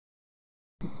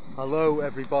Hello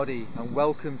everybody and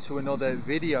welcome to another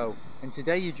video, and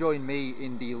today you join me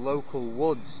in the local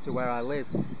woods to where I live,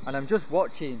 and I'm just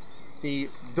watching the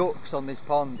ducks on this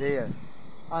pond here,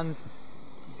 and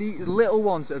the little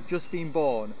ones that have just been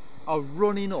born are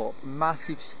running up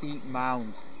massive steep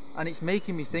mounds, and it's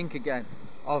making me think again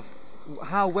of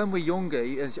how when we're younger,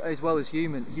 as well as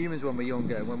humans when we're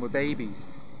younger, when we're babies,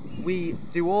 we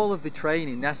do all of the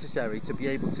training necessary to be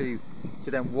able to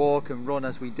then walk and run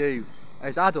as we do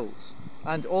as adults,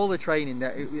 and all the training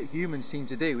that humans seem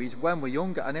to do is when we're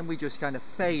younger, and then we just kind of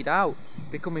fade out,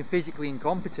 becoming physically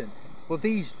incompetent. Well,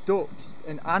 these ducks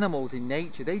and animals in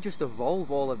nature, they just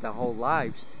evolve all of their whole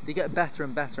lives. They get better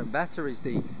and better and better as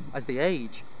they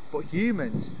age. But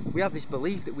humans, we have this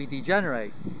belief that we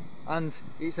degenerate, and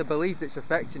it's a belief that's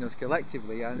affecting us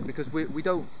collectively. And because we're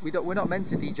not meant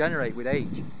to degenerate with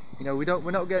age. You know,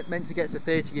 we're not meant to get to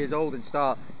 30 years old and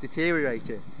start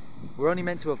deteriorating. We're only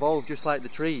meant to evolve just like the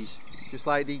trees, just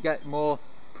like they get more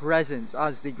present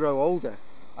as they grow older.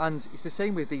 And it's the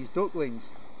same with these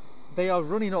ducklings. They are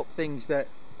running up things that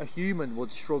a human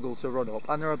would struggle to run up,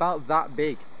 and they're about that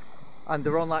big. And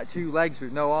they're on like two legs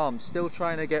with no arms, still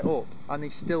trying to get up, and they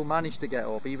still managed to get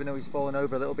up, even though he's fallen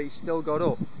over a little bit, he still got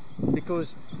up.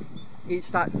 Because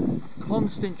it's that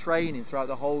constant training throughout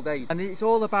the whole day. And it's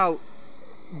all about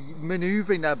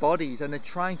maneuvering their bodies, and they're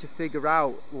trying to figure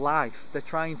out life. They're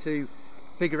trying to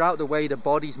figure out the way the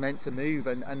body's meant to move,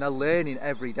 and they're learning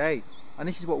every day. And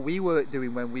this is what we were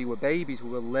doing when we were babies. We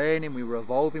were learning, we were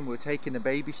evolving, we were taking the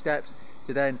baby steps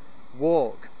to then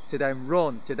walk, to then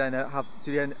run, to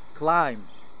then climb.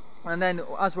 And then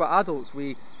as we're adults,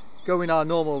 we go in our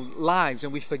normal lives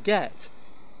and we forget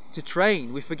to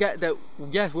train. We forget that,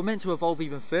 yes, we're meant to evolve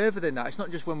even further than that. It's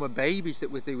not just when we're babies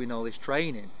that we're doing all this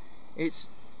training. It's,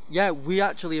 yeah, we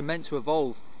actually are meant to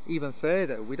evolve even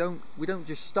further. We don't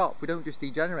just stop, we don't just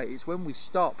degenerate. It's when we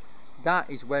stop, that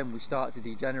is when we start to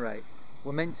degenerate.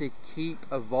 We're meant to keep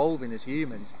evolving as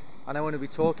humans, and I want to be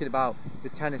talking about the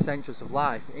 10 essentials of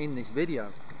life in this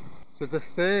video. So the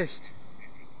first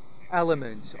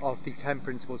element of the 10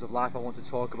 principles of life I want to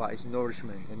talk about is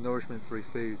nourishment, and nourishment through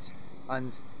foods.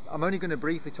 And I'm only going to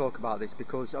briefly talk about this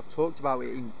because I've talked about it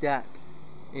in depth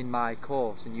in my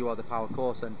course, and You Are the Power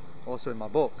course, and also in my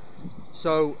book.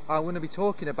 So I'm going to be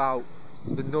talking about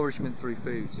the nourishment through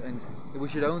foods, and we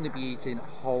should only be eating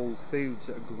whole foods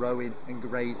that are growing and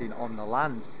grazing on the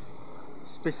land.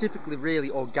 Specifically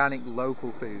really organic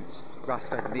local foods,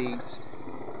 grass-fed meats.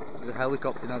 There's a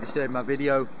helicopter now disturbing my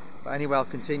video, but anyway, I'll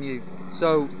continue.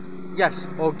 So yes,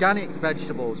 organic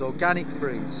vegetables, organic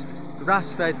fruits,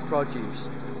 grass-fed produce.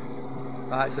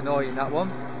 It's annoying, that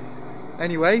one.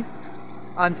 Anyway,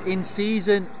 and in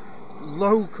season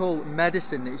local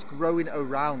medicine that is growing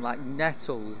around, like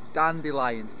nettles,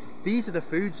 dandelions. These are the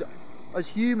foods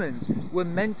as humans we're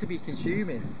meant to be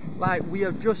consuming. Like, we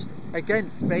have just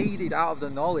again faded out of the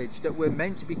knowledge that we're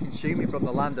meant to be consuming from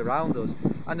the land around us,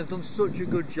 and have done such a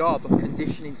good job of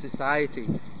conditioning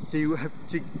society to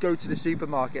go to the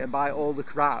supermarket and buy all the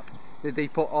crap that they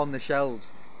put on the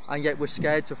shelves, and yet we're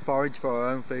scared to forage for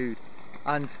our own food.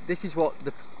 And this is what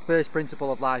the first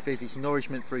principle of life is: it's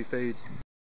nourishment through foods.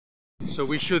 So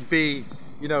we should be,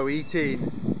 you know,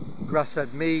 eating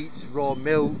grass-fed meat, raw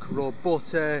milk, raw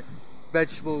butter,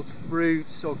 vegetables,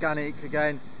 fruits, organic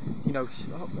again, you know,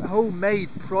 homemade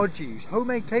produce,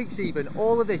 homemade cakes even,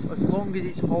 all of this, as long as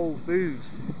it's whole foods.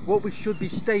 What we should be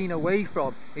staying away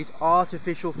from is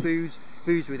artificial foods,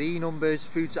 foods with E numbers,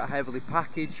 foods that are heavily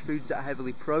packaged, foods that are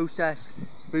heavily processed,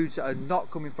 foods that are not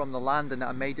coming from the land and that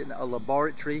are made in a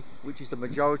laboratory, which is the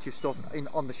majority of stuff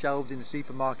on the shelves in the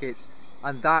supermarkets.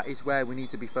 And that is where we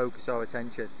need to be focused our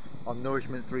attention, on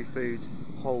nourishment through foods,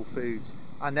 whole foods.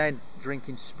 And then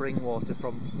drinking spring water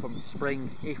from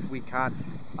springs if we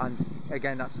can. And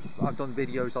again, I've done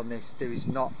videos on this. There is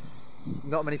not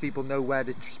many people know where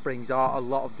the springs are. A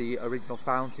lot of the original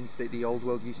fountains that the old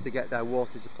world used to get their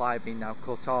water supply being now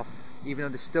cut off. Even though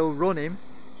they're still running,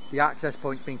 the access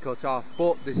point's been cut off,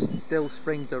 but there's still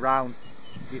springs around.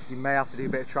 If you may have to do a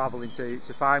bit of travelling to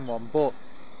find one, but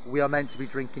we are meant to be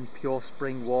drinking pure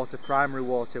spring water, primary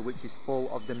water, which is full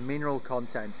of the mineral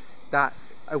content that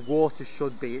a water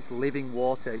should be. It's living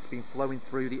water. It's been flowing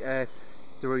through the earth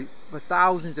for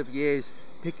thousands of years,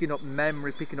 picking up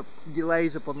memory, picking up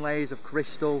layers upon layers of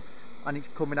crystal, and it's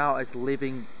coming out as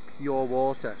living pure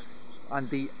water.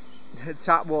 And the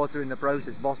tap water in the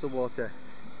process, bottled water,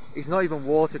 is not even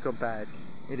water compared.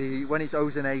 When it's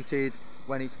ozonated,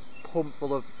 when it's pumped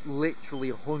full of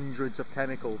literally hundreds of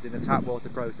chemicals in the tap water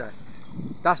process,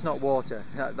 that's not water.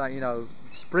 That, you know,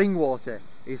 spring water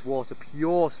is water,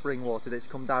 pure spring water that's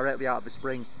come directly out of the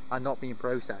spring and not being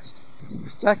processed. The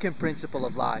second principle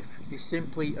of life is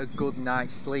simply a good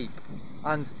night's sleep,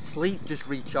 and sleep just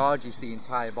recharges the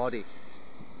entire body.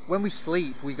 When we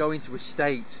sleep, we go into a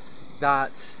state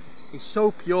that is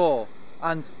so pure,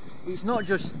 and it's not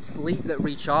just sleep that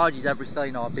recharges every cell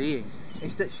in our being,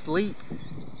 it's that sleep,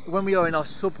 when we are in our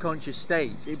subconscious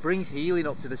state, it brings healing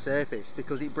up to the surface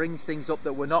because it brings things up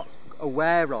that we're not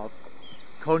aware of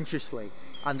consciously.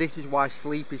 And this is why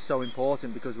sleep is so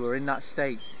important, because we're in that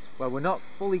state where we're not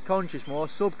fully conscious, more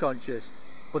subconscious.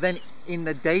 But then in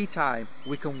the daytime,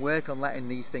 we can work on letting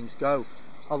these things go.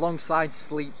 Alongside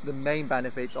sleep, the main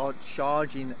benefits are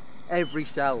charging every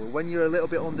cell. When you're a little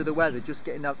bit under the weather, just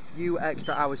getting that few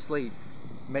extra hours sleep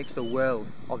makes the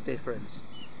world of difference.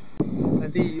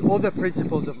 And the other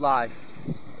principles of life,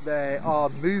 there are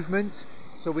movement.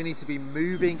 So we need to be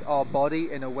moving our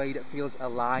body in a way that feels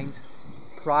aligned.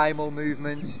 Primal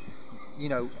movement, you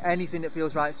know, anything that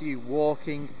feels right to you,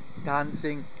 walking,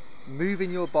 dancing,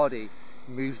 moving your body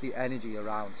moves the energy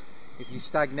around. If you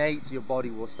stagnate, your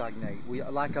body will stagnate.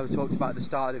 Like I talked about at the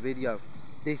start of the video,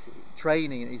 this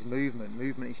training is movement,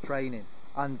 movement is training,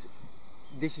 and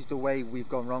this is the way we've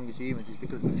gone wrong as humans, is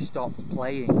because we've stopped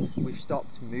playing, we've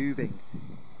stopped moving.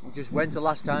 Just when's the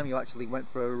last time you actually went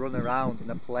for a run around and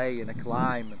a play and a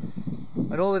climb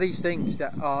and all of these things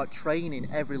that are training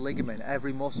every ligament,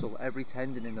 every muscle, every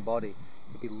tendon in the body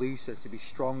to be looser, to be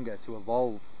stronger, to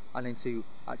evolve, and then to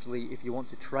actually, if you want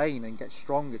to train and get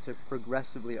stronger, to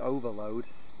progressively overload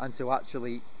and to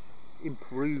actually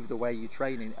improve the way you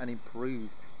train and improve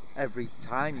every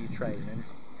time you train.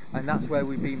 And that's where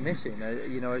we've been missing,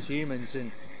 you know, as humans.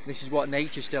 And this is what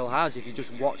nature still has. If you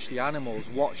just watch the animals,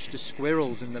 watch the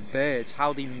squirrels and the birds,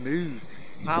 how they move,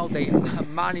 how they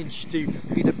manage to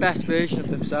be the best version of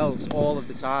themselves all of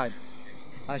the time.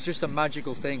 And it's just a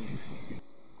magical thing.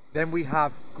 Then we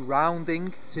have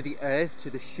grounding to the earth, to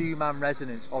the Schumann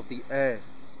resonance of the earth,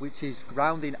 which is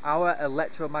grounding our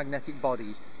electromagnetic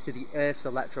bodies to the earth's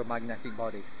electromagnetic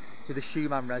body, to the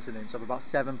Schumann resonance of about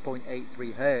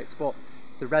 7.83 hertz. But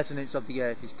the resonance of the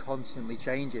earth is constantly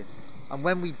changing. And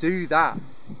when we do that,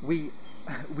 we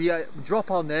drop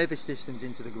our nervous systems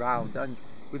into the ground and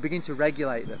we begin to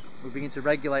regulate them. We begin to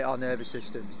regulate our nervous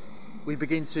systems. We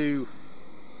begin to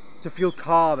feel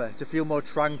calmer, to feel more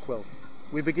tranquil.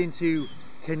 We begin to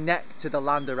connect to the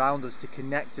land around us, to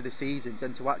connect to the seasons,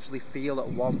 and to actually feel at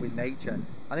one with nature.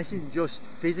 And this isn't just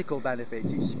physical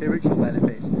benefits, it's spiritual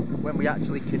benefits. When we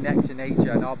actually connect to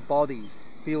nature and our bodies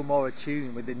feel more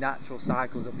attuned with the natural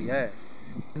cycles of the earth.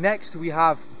 Next we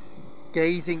have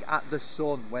gazing at the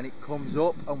sun when it comes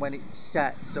up and when it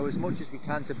sets. So as much as we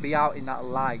can to be out in that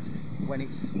light when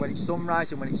it's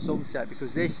sunrise and when it's sunset,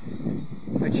 because this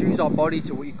attunes our body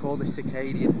to what you call the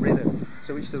circadian rhythm.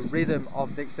 So it's the rhythm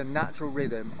of it's the natural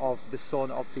rhythm of the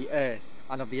sun, of the earth,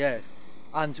 and of the earth.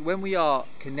 And when we are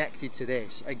connected to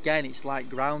this, again, it's like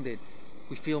grounded.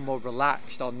 We feel more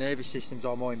relaxed, our nervous systems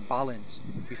are more in balance,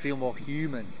 we feel more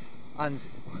human, and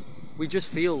we just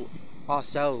feel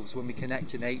ourselves when we connect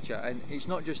to nature. And it's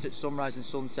not just at sunrise and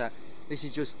sunset, this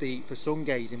is just for sun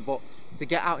gazing, but to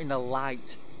get out in the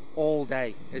light all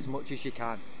day as much as you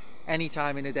can, any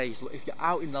time in the day. If you're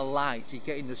out in the light, you're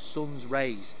getting the sun's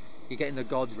rays, you're getting the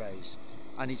God's rays,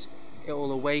 and it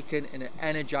will awaken and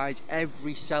energize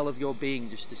every cell of your being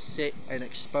just to sit and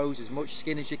expose as much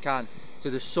skin as you can to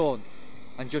the sun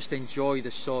and just enjoy the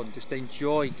sun, just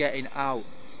enjoy getting out.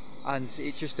 And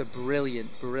it's just a brilliant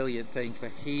thing for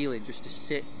healing, just to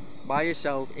sit by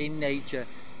yourself in nature,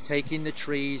 taking the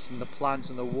trees and the plants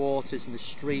and the waters and the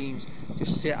streams,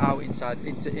 just sit out in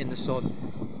the sun.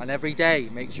 And every day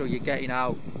make sure you're getting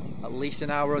out at least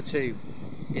an hour or two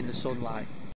in the sunlight.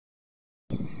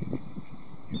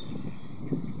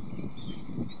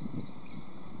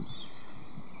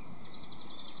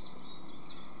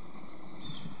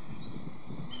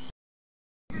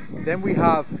 Then we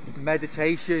have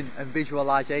meditation and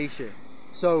visualization.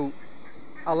 So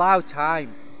allow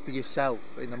time for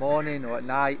yourself in the morning or at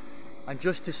night, and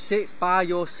just to sit by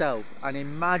yourself and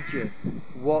imagine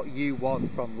what you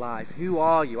want from life. Who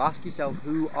are you? Ask yourself,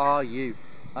 who are you?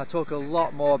 I talk a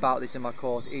lot more about this in my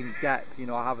course in depth. You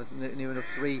know, I have near enough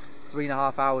three and a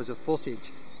half hours of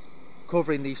footage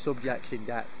covering these subjects in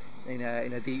depth in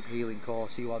a deep healing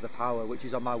course, You Are the Power, which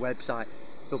is on my website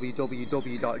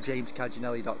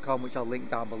www.jamescaginelli.com, which I'll link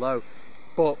down below.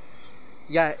 But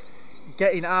yeah,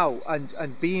 getting out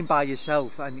and being by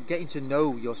yourself and getting to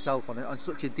know yourself on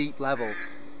such a deep level,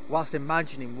 whilst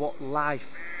imagining what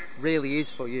life really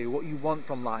is for you, what you want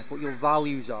from life, what your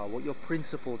values are, what your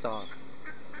principles are.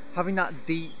 Having them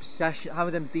deep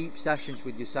sessions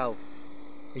with yourself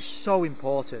is so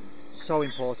important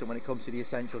when it comes to the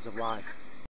essentials of life.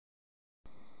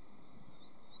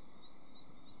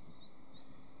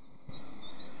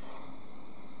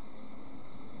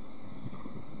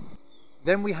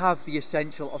 Then we have the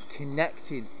essential of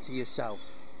connecting to yourself.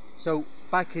 So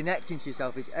by connecting to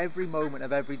yourself is every moment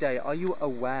of every day, are you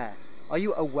aware? Are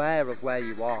you aware of where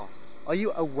you are? Are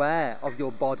you aware of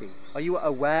your body? Are you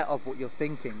aware of what you're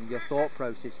thinking, your thought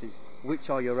processes, which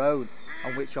are your own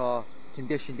and which are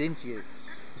conditioned into you?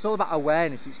 It's all about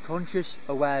awareness, it's conscious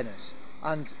awareness.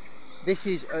 And this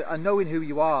is, knowing who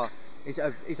you are is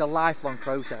a lifelong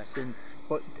process.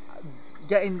 But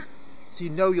getting to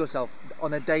know yourself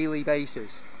on a daily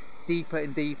basis, deeper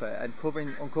and deeper, and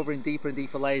uncovering deeper and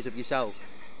deeper layers of yourself,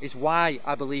 is why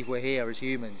I believe we're here as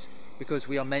humans, because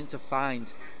we are meant to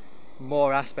find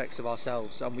more aspects of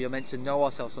ourselves, and we are meant to know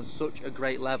ourselves on such a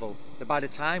great level that by the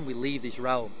time we leave this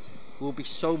realm, we'll be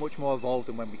so much more evolved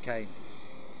than when we came.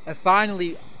 And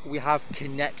finally, we have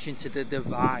connection to the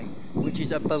divine, which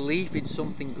is a belief in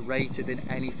something greater than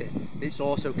anything. It's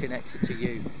also connected to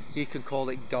you. So you can call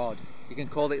it God, you can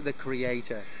call it the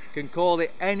Creator, you can call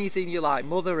it anything you like,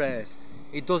 Mother Earth.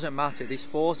 It doesn't matter. This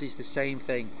force is the same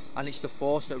thing, and it's the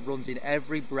force that runs in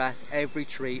every breath, every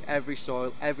tree, every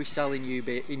soil, every cell in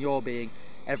your being,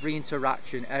 every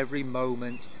interaction, every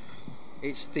moment.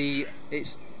 It's the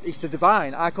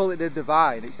divine. I call it the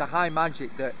divine. It's the high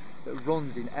magic that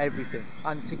runs in everything.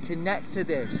 And to connect to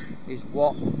this is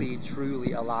what being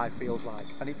truly alive feels like.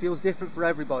 And it feels different for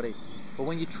everybody. But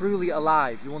when you're truly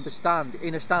alive, you understand,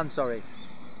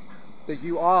 that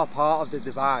you are part of the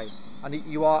divine. And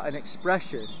you are an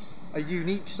expression, a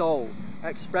unique soul,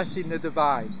 expressing the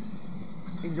divine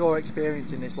in your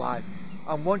experience in this life.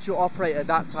 And once you operate at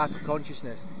that type of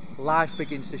consciousness, life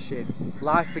begins to shift,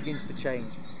 life begins to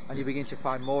change, and you begin to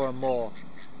find more and more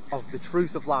of the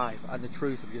truth of life and the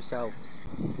truth of yourself.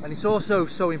 And it's also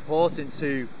so important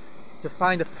to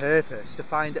find a purpose, to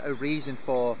find a reason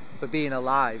for being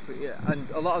alive. And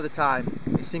a lot of the time,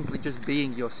 it's simply just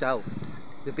being yourself.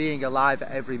 To being alive at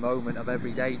every moment of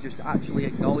every day, just actually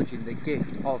acknowledging the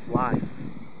gift of life.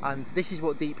 And this is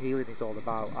what deep healing is all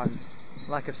about. And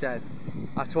like I've said,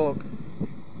 I talk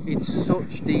in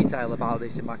such detail about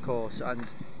this in my course,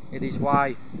 and it is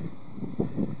why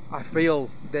I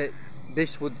feel that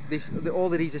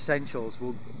all of these essentials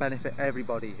will benefit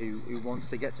everybody who wants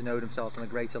to get to know themselves on a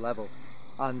greater level.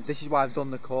 And this is why I've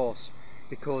done the course,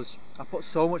 because I put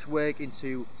so much work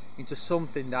into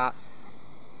something that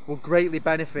will greatly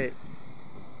benefit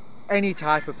any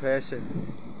type of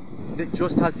person that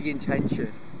just has the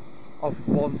intention of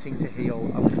wanting to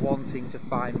heal, of wanting to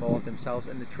find more of themselves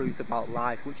and the truth about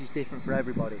life, which is different for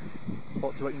everybody,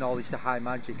 but to acknowledge the high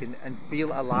magic and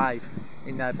feel alive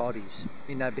in their bodies,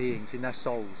 in their beings, in their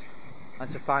souls,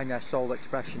 and to find their soul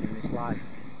expression in this life.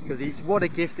 Because it's what a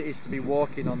gift it is to be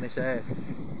walking on this earth,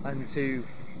 and to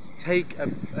take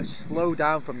a slow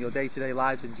down from your day-to-day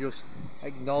lives and just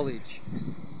acknowledge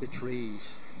the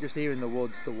trees, just hearing the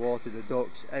woods, the water, the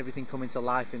ducks, everything coming to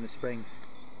life in the spring.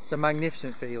 It's a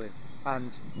magnificent feeling,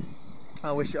 and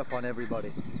I wish it upon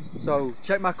everybody. So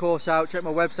check my course out, check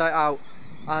my website out,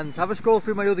 and have a scroll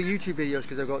through my other YouTube videos,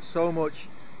 because I've got so much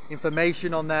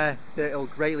information on there that it'll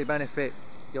greatly benefit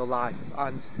your life,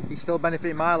 and it's still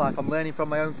benefiting my life. I'm learning from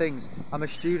my own things. I'm a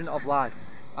student of life,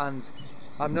 and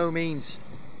I'm no means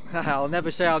I'll never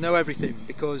say I'll know everything,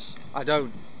 because I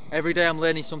don't. Every day I'm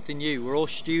learning something new. We're all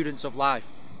students of life.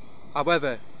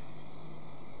 However,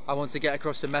 I want to get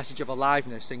across the message of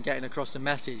aliveness, and getting across the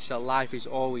message that life is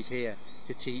always here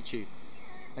to teach you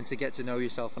and to get to know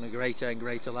yourself on a greater and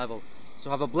greater level. So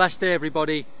have a blessed day,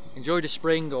 everybody. Enjoy the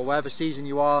spring, or whatever season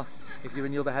you are. If you're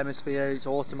in the other hemisphere, it's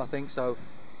autumn, I think. So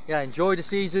yeah, enjoy the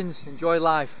seasons, enjoy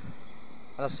life,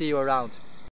 and I'll see you around.